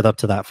be insured up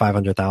to that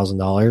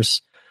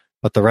 $500,000.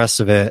 But the rest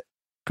of it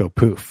go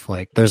poof.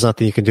 Like there's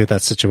nothing you can do with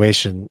that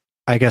situation.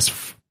 I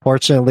guess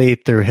fortunately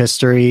through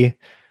history,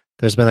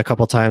 there's been a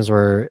couple times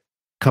where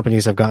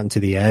companies have gotten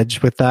to the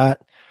edge with that.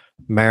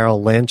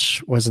 Merrill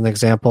Lynch was an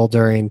example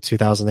during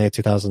 2008,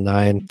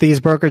 2009.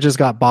 These brokerages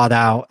got bought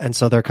out, and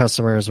so their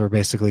customers were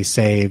basically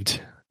saved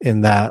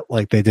in that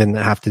like they didn't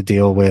have to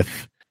deal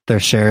with their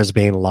shares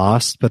being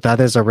lost, but that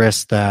is a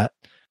risk that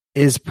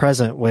is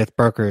present with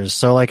brokers.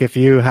 So like if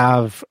you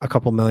have a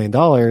couple $1 million,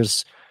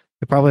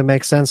 it probably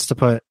makes sense to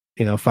put,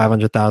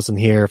 500,000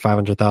 here,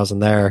 500,000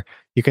 there.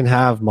 You can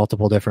have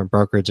multiple different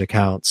brokerage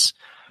accounts.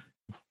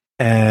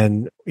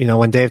 And,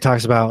 when Dave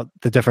talks about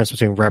the difference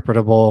between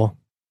reputable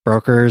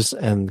brokers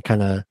and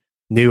kind of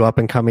new up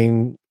and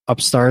coming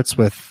upstarts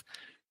with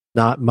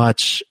not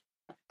much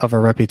of a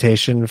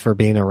reputation for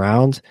being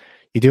around,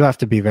 you do have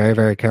to be very,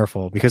 very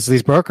careful because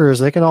these brokers,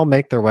 they can all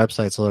make their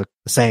websites look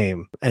the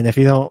same. And if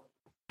you don't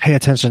pay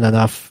attention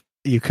enough,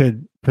 you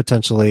could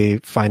potentially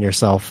find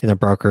yourself in a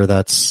broker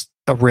that's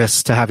a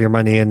risk to have your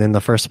money in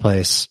the first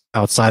place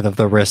outside of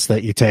the risk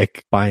that you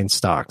take buying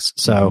stocks.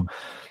 So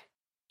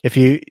if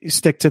you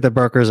stick to the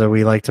brokers that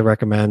we like to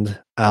recommend,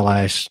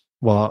 Ally,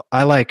 well,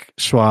 I like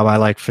Schwab, I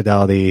like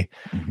Fidelity,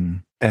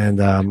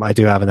 and I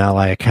do have an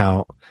Ally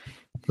account.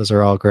 Those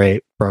are all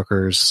great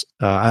brokers.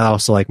 I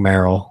also like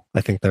Merrill.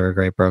 I think they're a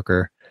great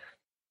broker.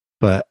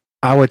 But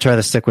I would try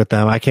to stick with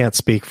them. I can't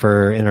speak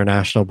for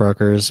international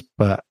brokers,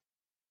 but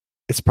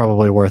it's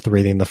probably worth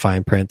reading the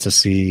fine print to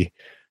see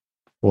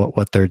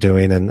what they're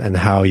doing and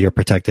how you're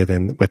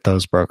protected with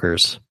those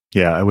brokers.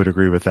 Yeah, I would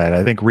agree with that.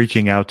 I think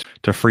reaching out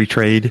to Free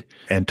Trade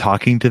and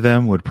talking to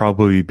them would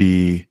probably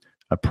be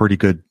a pretty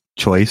good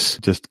choice.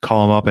 Just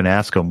call them up and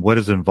ask them what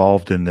is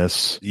involved in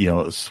this,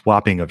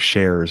 swapping of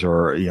shares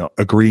or,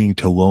 agreeing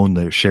to loan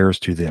the shares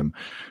to them.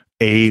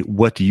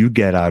 What do you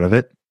get out of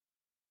it?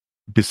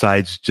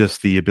 Besides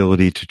just the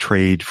ability to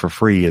trade for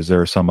free, is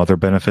there some other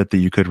benefit that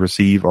you could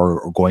receive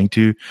or are going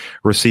to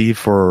receive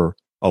for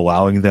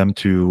allowing them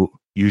to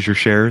use your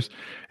shares?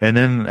 And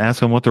then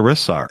ask them what the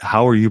risks are.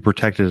 How are you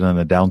protected on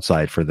the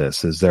downside for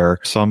this? Is there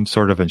some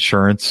sort of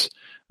insurance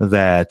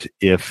that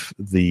if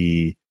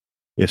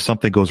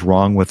something goes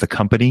wrong with the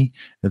company,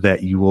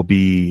 that you will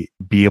be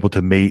able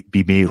to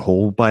be made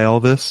whole by all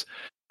this?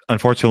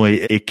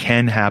 Unfortunately, it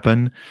can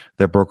happen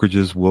that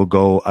brokerages will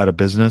go out of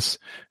business,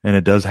 and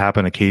it does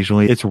happen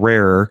occasionally. It's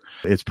rare.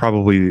 It's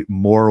probably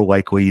more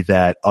likely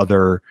that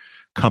other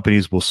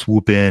companies will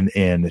swoop in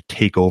and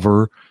take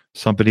over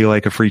somebody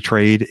like a Free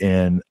Trade.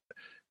 And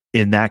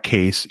in that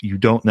case, you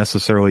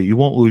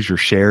won't lose your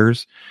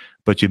shares,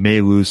 but you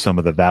may lose some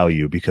of the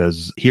value,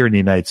 because here in the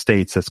United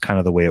States, that's kind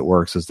of the way it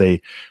works, is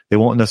they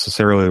won't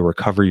necessarily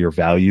recover your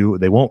value.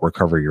 They won't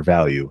recover your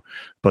value,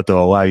 but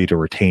they'll allow you to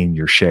retain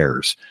your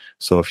shares.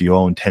 So if you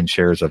own 10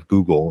 shares of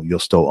Google, you'll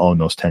still own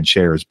those 10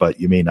 shares,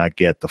 but you may not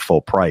get the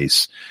full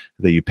price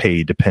that you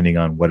paid depending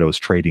on what it was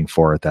trading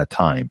for at that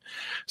time.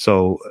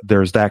 So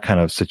there's that kind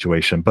of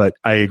situation. But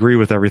I agree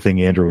with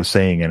everything Andrew was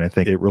saying, and I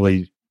think it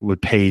really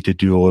would pay to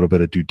do a little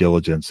bit of due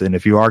diligence. And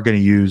if you are going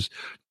to use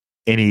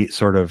any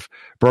sort of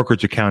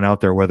brokerage account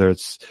out there, whether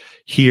it's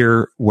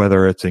here,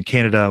 whether it's in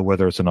Canada,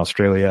 whether it's in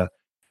Australia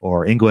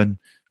or England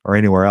or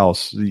anywhere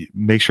else,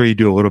 make sure you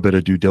do a little bit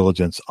of due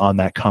diligence on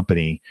that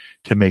company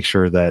to make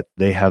sure that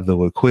they have the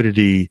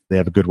liquidity, they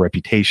have a good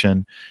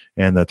reputation,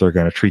 and that they're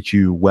going to treat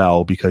you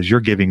well, because you're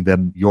giving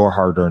them your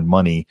hard-earned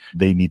money.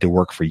 They need to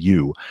work for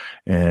you,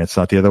 and it's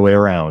not the other way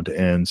around.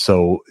 And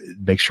so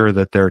make sure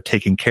that they're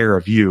taking care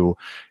of you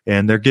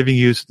and they're giving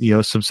you,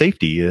 some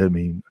safety. I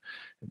mean,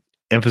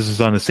 emphasis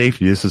on the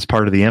safety. This is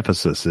part of the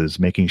emphasis, is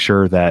making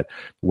sure that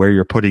where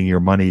you're putting your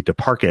money to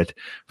park it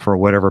for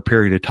whatever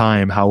period of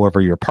time, however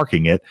you're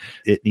parking it,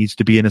 it needs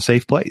to be in a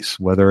safe place,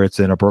 whether it's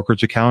in a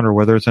brokerage account or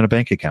whether it's in a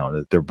bank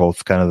account. They're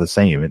both kind of the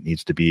same. It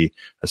needs to be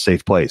a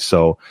safe place.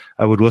 So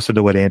I would listen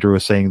to what Andrew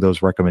was saying.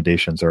 Those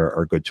recommendations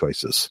are good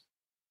choices.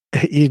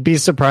 You'd be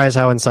surprised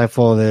how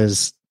insightful it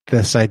is,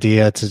 this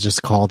idea to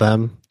just call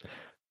them.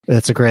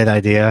 It's a great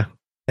idea.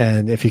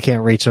 And if you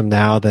can't reach them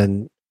now,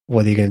 then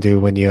what are you going to do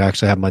when you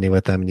actually have money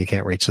with them and you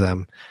can't reach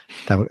them?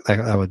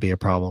 That would be a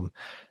problem.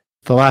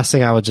 The last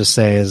thing I would just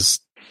say is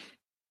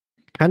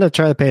kind of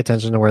try to pay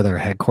attention to where they're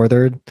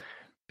headquartered,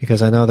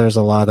 because I know there's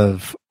a lot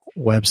of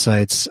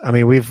websites. I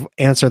mean, we've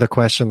answered a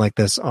question like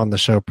this on the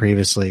show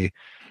previously,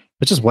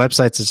 but just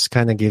websites just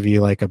kind of give you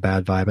like a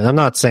bad vibe. And I'm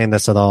not saying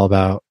this at all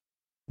about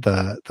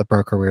the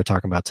broker we were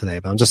talking about today,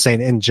 but I'm just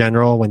saying in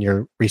general, when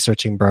you're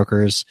researching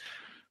brokers,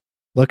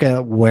 look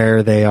at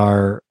where they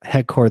are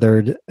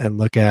headquartered and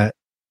look at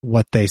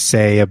what they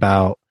say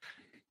about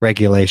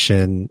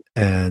regulation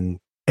and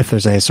if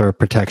there's any sort of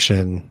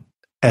protection,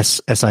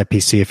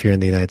 SIPC if you're in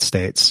the United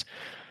States.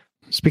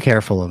 Just be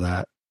careful of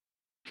that.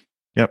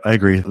 Yep, I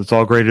agree. It's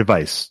all great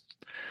advice.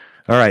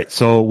 All right.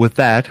 So with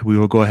that, we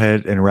will go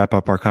ahead and wrap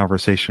up our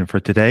conversation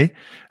for today.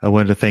 I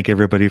wanted to thank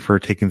everybody for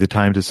taking the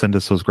time to send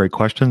us those great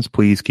questions.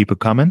 Please keep it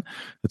coming.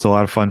 It's a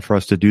lot of fun for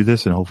us to do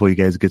this, and hopefully you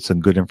guys get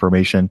some good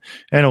information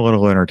and a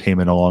little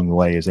entertainment along the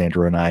way, as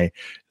Andrew and I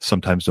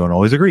sometimes don't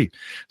always agree.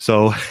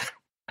 So,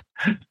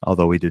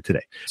 although we did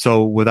today.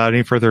 So without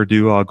any further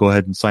ado, I'll go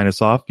ahead and sign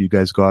us off. You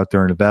guys go out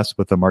there and invest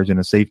with a margin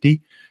of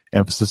safety,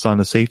 emphasis on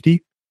the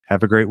safety.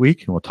 Have a great week,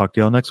 and we'll talk to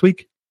you all next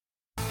week.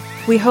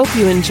 We hope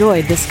you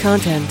enjoyed this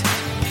content.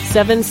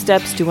 7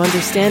 Steps to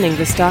Understanding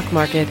the Stock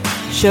Market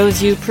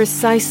shows you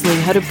precisely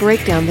how to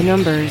break down the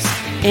numbers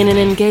in an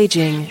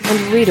engaging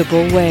and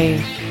readable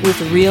way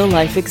with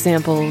real-life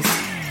examples.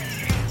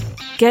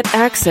 Get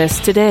access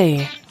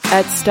today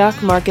at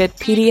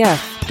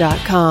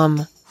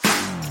stockmarketpdf.com.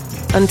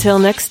 Until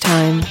next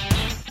time,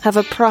 have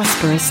a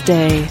prosperous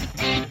day.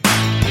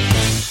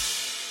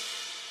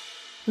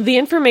 The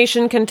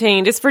information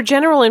contained is for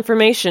general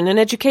information and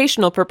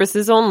educational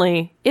purposes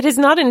only. It is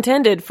not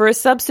intended for a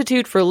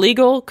substitute for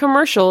legal,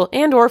 commercial,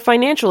 and/or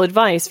financial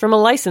advice from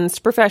a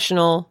licensed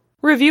professional.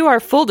 Review our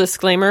full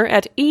disclaimer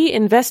at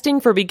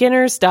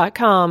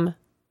einvestingforbeginners.com.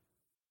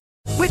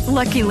 With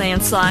Lucky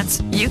Land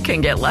Slots, you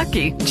can get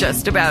lucky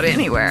just about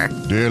anywhere.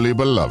 Dearly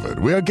beloved,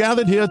 we are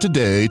gathered here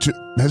today to...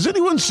 Has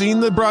anyone seen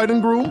the bride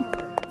and groom?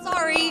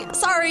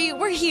 Sorry,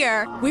 we're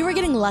here. We were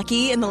getting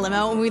lucky in the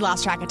limo and we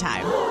lost track of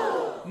time.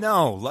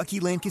 No,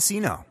 Lucky Land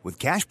Casino, with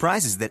cash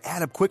prizes that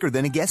add up quicker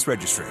than a guest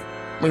registry.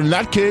 In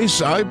that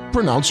case, I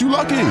pronounce you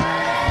lucky.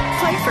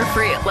 Play for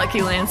free at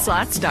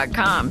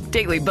LuckyLandSlots.com.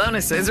 Daily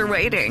bonuses are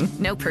waiting.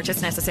 No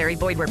purchase necessary.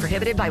 Void where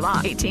prohibited by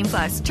law.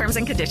 18+. Terms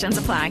and conditions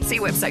apply. See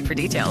website for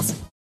details.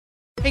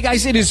 Hey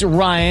guys, it is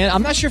Ryan.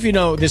 I'm not sure if you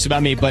know this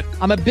about me, but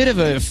I'm a bit of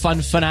a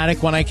fun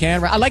fanatic when I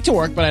can. I like to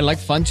work, but I like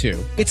fun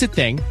too. It's a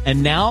thing.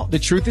 And now the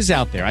truth is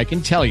out there. I can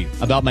tell you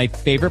about my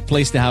favorite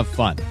place to have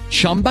fun.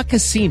 Chumba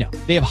Casino.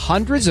 They have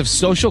hundreds of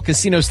social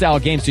casino style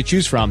games to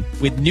choose from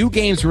with new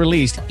games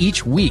released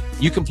each week.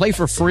 You can play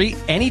for free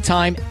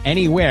anytime,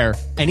 anywhere.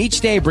 And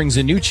each day brings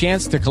a new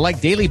chance to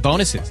collect daily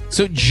bonuses.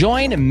 So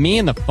join me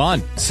in the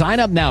fun. Sign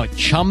up now at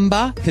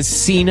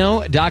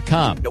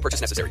ChumbaCasino.com. No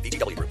purchase necessary.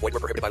 VGW. Void where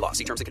prohibited by law.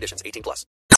 See terms and conditions. 18+.